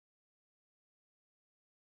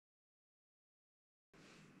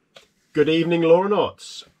Good evening,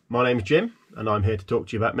 LoRanauts. My name's Jim and I'm here to talk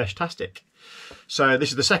to you about Meshtastic. So this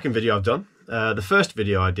is the second video I've done. The first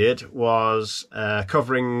video I did was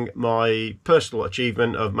covering my personal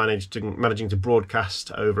achievement of managing to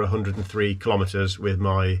broadcast over 103 kilometers with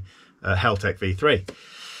my Heltec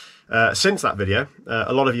V3. Since that video,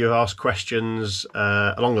 a lot of you have asked questions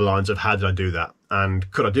along the lines of how did I do that?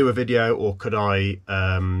 And could I do a video, or could I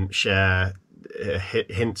share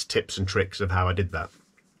hints, tips and tricks of how I did that?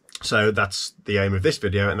 So that's the aim of this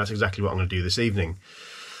video, and that's exactly what I'm going to do this evening.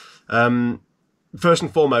 First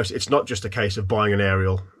and foremost, it's not just a case of buying an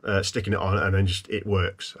aerial, sticking it on, and then just it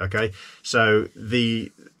works. Okay, so this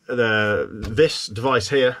device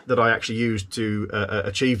here that I actually used to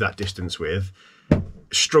achieve that distance with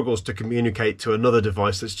struggles to communicate to another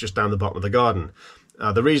device that's just down the bottom of the garden.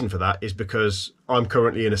 The reason for that is because I'm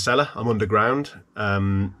currently in a cellar. I'm underground,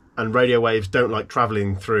 and radio waves don't like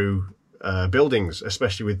traveling through buildings,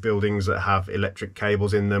 especially with buildings that have electric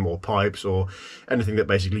cables in them or pipes or anything that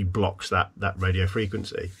basically blocks that radio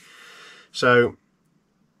frequency. So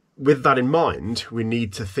with that in mind, we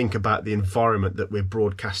need to think about the environment that we're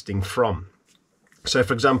broadcasting from. So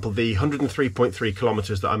for example, the 103.3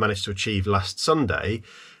 kilometers that I managed to achieve last Sunday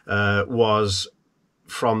was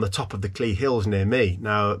from the top of the Clee Hills near me.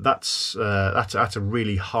 Now that's a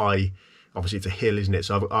really high, obviously it's a hill, isn't it?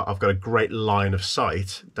 So I've got a great line of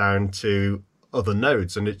sight down to other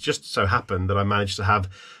nodes, and it just so happened that I managed to have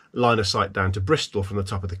line of sight down to Bristol from the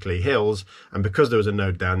top of the Clee Hills, and because there was a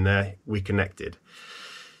node down there, we connected.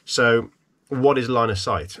 So what is line of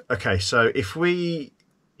sight? Okay, so if we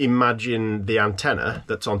imagine the antenna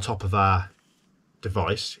that's on top of our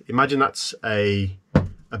device, imagine that's a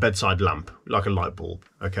bedside lamp, like a light bulb,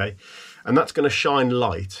 okay? And that's going to shine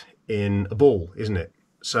light in a ball, isn't it?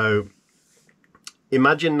 So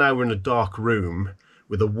imagine now we're in a dark room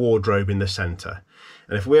with a wardrobe in the center.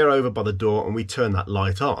 And if we're over by the door and we turn that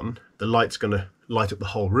light on, the light's going to light up the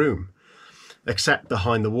whole room, except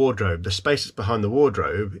behind the wardrobe. The space that's behind the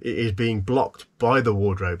wardrobe is being blocked by the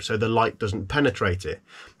wardrobe, so the light doesn't penetrate it.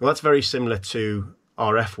 Well, that's very similar to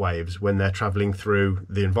RF waves when they're traveling through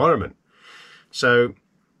the environment. So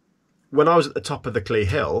when I was at the top of the Clee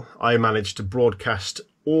Hill, I managed to broadcast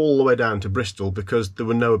all the way down to Bristol because there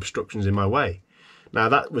were no obstructions in my way. Now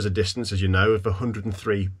that was a distance, as you know, of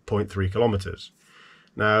 103.3 kilometers.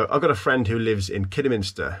 Now I've got a friend who lives in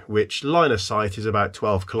Kidderminster, which line of sight is about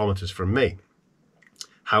 12 kilometers from me.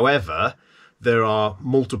 However, there are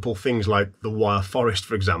multiple things like the wire forest,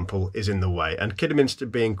 for example, is in the way, and Kidderminster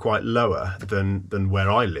being quite lower than where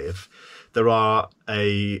I live, there are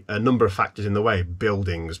a number of factors in the way: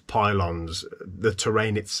 buildings, pylons, the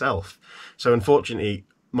terrain itself. So unfortunately,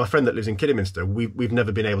 my friend that lives in Kidderminster, we've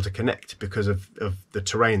never been able to connect because of the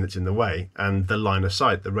terrain that's in the way and the line of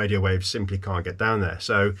sight. The radio waves simply can't get down there.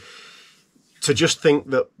 So to just think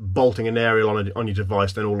that bolting an aerial on your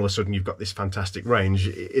device, then all of a sudden you've got this fantastic range,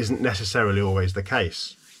 isn't necessarily always the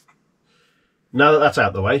case. Now that that's out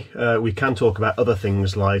of the way, we can talk about other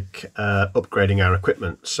things like upgrading our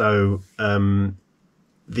equipment. So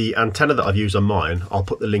the antenna that I've used on mine, I'll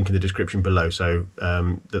put the link in the description below, so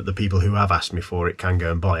the people who have asked me for it can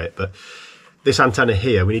go and buy it. But this antenna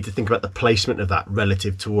here, we need to think about the placement of that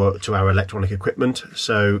relative to our electronic equipment.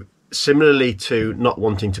 So similarly to not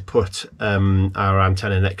wanting to put our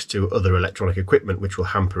antenna next to other electronic equipment, which will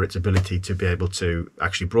hamper its ability to be able to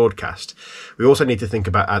actually broadcast, we also need to think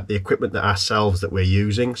about the equipment that we're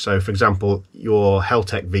using. So for example, your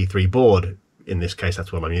Heltec V3 board, in this case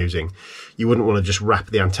that's what I'm using, you wouldn't want to just wrap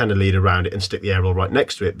the antenna lead around it and stick the aerial right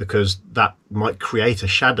next to it, because that might create a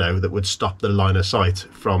shadow that would stop the line of sight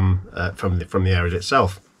from the aerial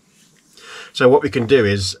itself. So what we can do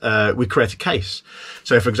is we create a case.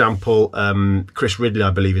 So for example, Chris Ridley,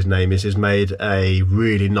 I believe his name is, has made a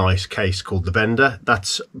really nice case called the Bender.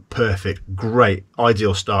 That's perfect, great,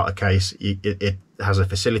 ideal starter case. It has a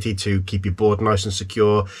facility to keep your board nice and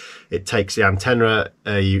secure. It takes the antenna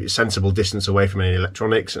a sensible distance away from any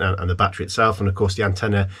electronics and the battery itself, and of course the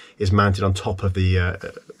antenna is mounted on top of the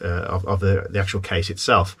actual case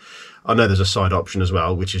itself. I know there's a side option as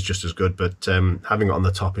well, which is just as good, but having it on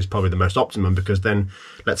the top is probably the most optimum, because then,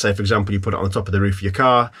 let's say for example you put it on the top of the roof of your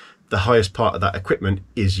car, the highest part of that equipment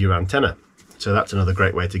is your antenna. So that's another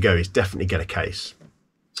great way to go, is definitely get a case.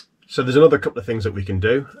 So there's another couple of things that we can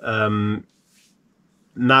do.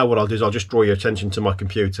 Now what I'll do is I'll just draw your attention to my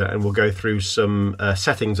computer and we'll go through some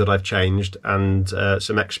settings that I've changed and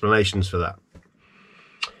some explanations for that.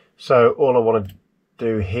 So all I want to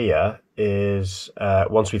do here is,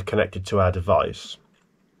 once we've connected to our device,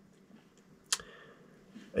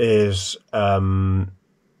 is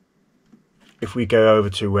if we go over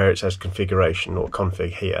to where it says configuration or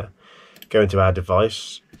config here, go into our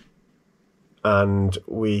device, and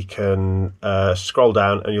we can scroll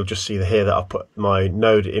down, and you'll just see here that I've put my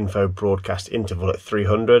node info broadcast interval at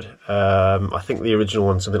 300. I think the original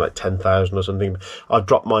one's something like 10,000 or something. I've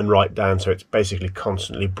dropped mine right down, so it's basically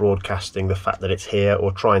constantly broadcasting the fact that it's here,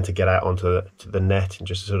 or trying to get out onto the net, and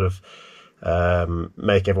just sort of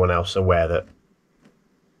make everyone else aware that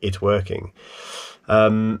it's working.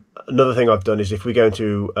 Another thing I've done is, if we go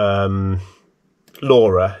into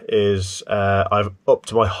LoRa, is I've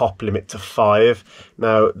upped my hop limit to 5.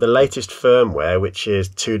 Now, the latest firmware, which is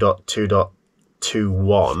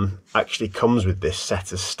 2.2.21, actually comes with this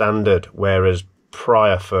set as standard, whereas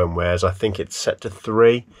prior firmwares, I think it's set to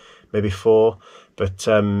 3, maybe 4. But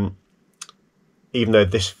even though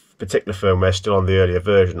this particular firmware is still on the earlier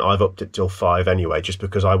version, I've upped it till 5 anyway, just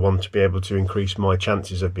because I want to be able to increase my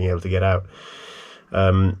chances of being able to get out.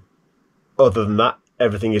 Other than that,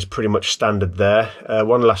 everything is pretty much standard there.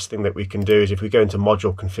 One last thing that we can do is, if we go into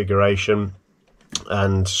module configuration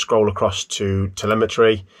and scroll across to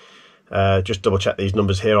telemetry, just double check these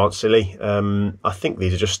numbers here aren't silly. I think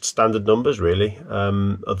these are just standard numbers, really.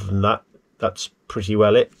 Other than that, that's pretty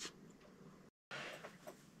well it.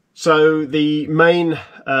 So the main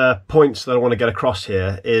points that I want to get across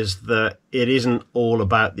here is that it isn't all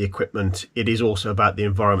about the equipment. It is also about the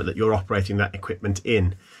environment that you're operating that equipment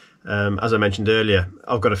in. As I mentioned earlier,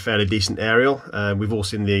 I've got a fairly decent aerial. We've all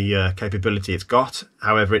seen the capability it's got.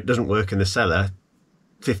 However, it doesn't work in the cellar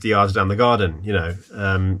 50 yards down the garden. You know,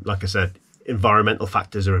 like I said, environmental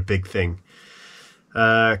factors are a big thing.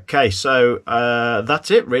 Okay, so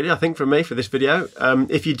that's it really, I think, from me for this video.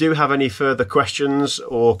 If you do have any further questions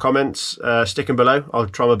or comments, stick them below. I'll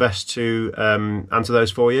try my best to answer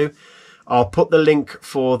those for you. I'll put the link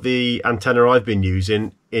for the antenna I've been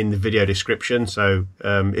using in the video description, so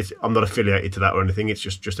I'm not affiliated to that or anything. It's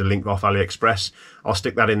just a link off AliExpress. I'll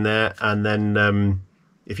stick that in there, and then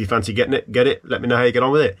if you fancy getting it, get it. Let me know how you get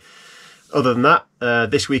on with it. Other than that,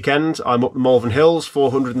 this weekend I'm up the Malvern Hills,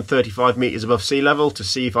 435 metres above sea level, to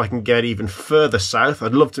see if I can get even further south.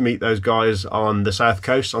 I'd love to meet those guys on the south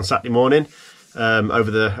coast on Saturday morning, over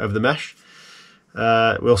the mesh.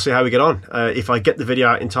 We'll see how we get on. If I get the video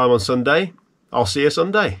out in time on Sunday, I'll see you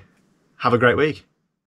Sunday. Have a great week.